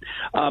Biden-Trump ticket.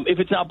 If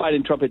it's not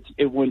Biden-Trump,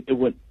 it wouldn't.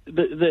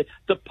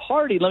 The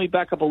party. Let me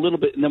back up a little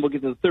bit, and then we'll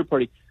get to the third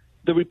party.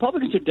 The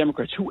Republicans or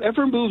Democrats,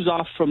 whoever moves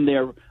off from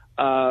their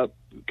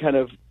kind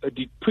of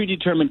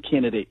predetermined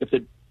candidate, if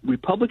the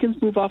Republicans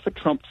move off of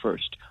Trump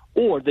first,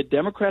 or the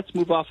Democrats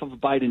move off of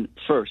Biden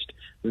first,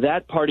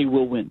 that party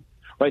will win,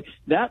 right?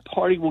 That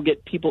party will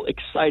get people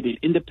excited,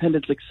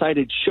 independents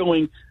excited,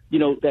 showing,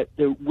 that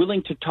they're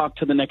willing to talk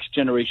to the next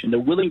generation. They're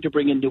willing to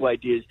bring in new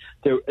ideas.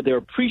 They're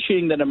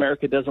appreciating that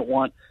America doesn't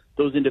want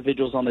those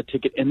individuals on the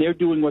ticket, and they're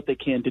doing what they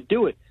can to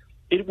do it.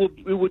 It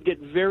would get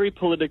very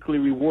politically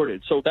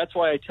rewarded. So that's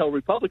why I tell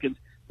Republicans,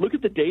 look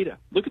at the data,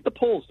 look at the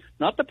polls,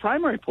 not the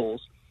primary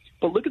polls,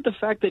 but look at the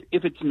fact that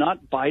if it's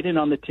not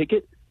Biden on the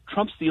ticket,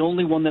 Trump's the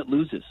only one that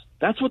loses.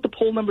 That's what the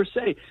poll numbers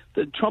say.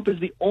 That Trump is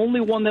the only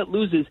one that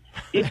loses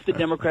if the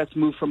Democrats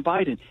move from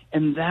Biden.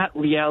 And that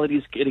reality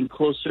is getting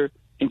closer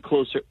and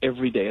closer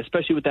every day,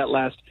 especially with that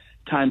last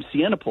time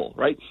Siena poll,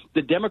 right?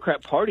 The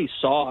Democrat Party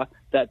saw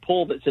that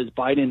poll that says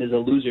Biden is a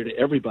loser to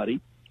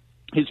everybody.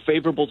 His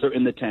favorables are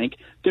in the tank.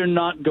 They're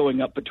not going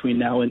up between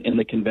now and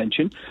the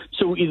convention.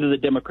 So either the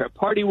Democrat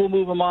Party will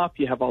move him off.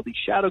 You have all these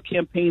shadow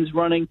campaigns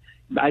running.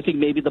 I think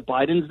maybe the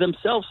Bidens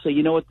themselves say,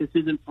 you know what, this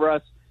isn't for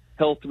us.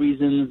 Health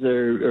reasons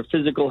or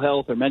physical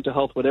health or mental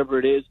health, whatever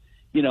it is,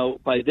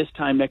 by this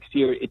time next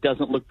year, it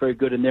doesn't look very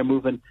good, and they're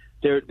moving.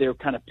 They're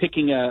kind of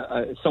picking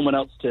someone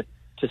else to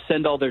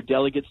send all their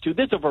delegates to.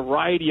 There's a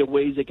variety of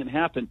ways it can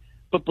happen,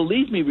 but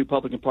believe me,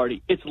 Republican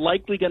Party, it's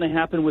likely going to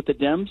happen with the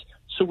Dems.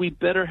 So we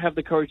better have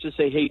the courage to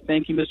say, hey,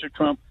 thank you, Mr.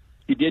 Trump.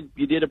 You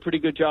did a pretty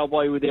good job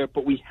while you were there,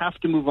 but we have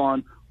to move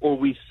on, or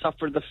we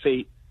suffer the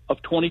fate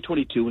of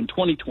 2022 and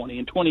 2020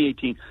 and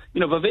 2018.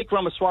 Vivek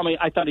Ramaswamy,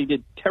 I thought he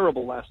did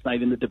terrible last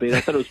night in the debate.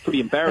 I thought it was pretty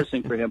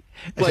embarrassing for him.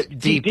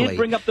 But he did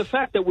bring up the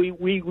fact that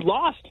we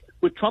lost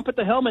with Trump at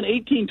the helm in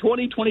 18,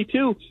 20,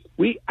 22.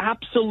 We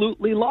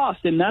absolutely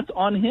lost, and that's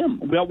on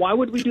him. Why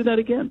would we do that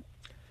again?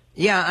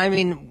 Yeah, I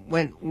mean,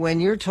 when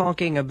you're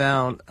talking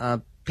about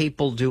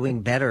people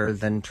doing better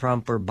than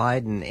Trump or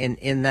Biden,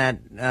 in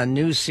that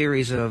new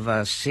series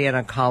of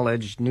Siena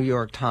College, New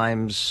York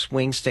Times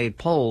swing state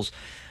polls,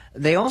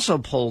 they also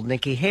polled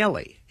Nikki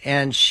Haley,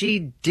 and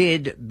she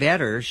did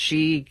better.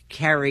 She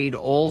carried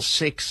all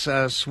 6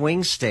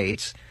 swing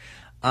states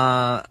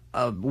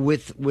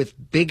with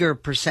bigger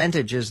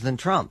percentages than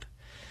Trump.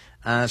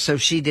 So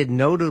she did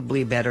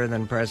notably better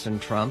than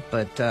President Trump,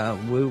 but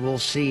we will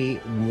see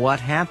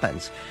what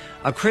happens.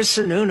 Chris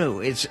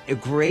Sununu, it's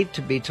great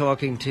to be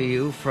talking to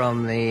you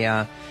from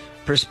the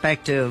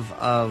perspective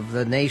of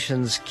the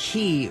nation's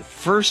key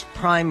first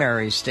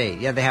primary state.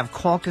 Yeah, they have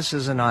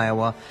caucuses in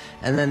Iowa,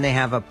 and then they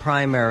have a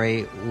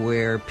primary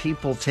where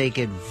people take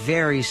it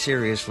very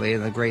seriously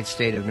in the great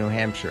state of New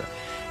Hampshire.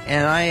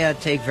 And I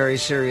take very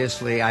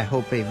seriously, I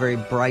hope, a very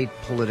bright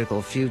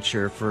political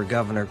future for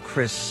Governor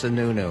Chris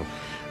Sununu,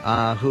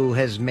 who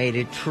has made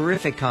a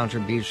terrific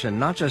contribution,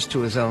 not just to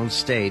his own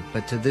state,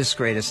 but to this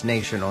greatest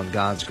nation on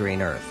God's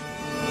green earth.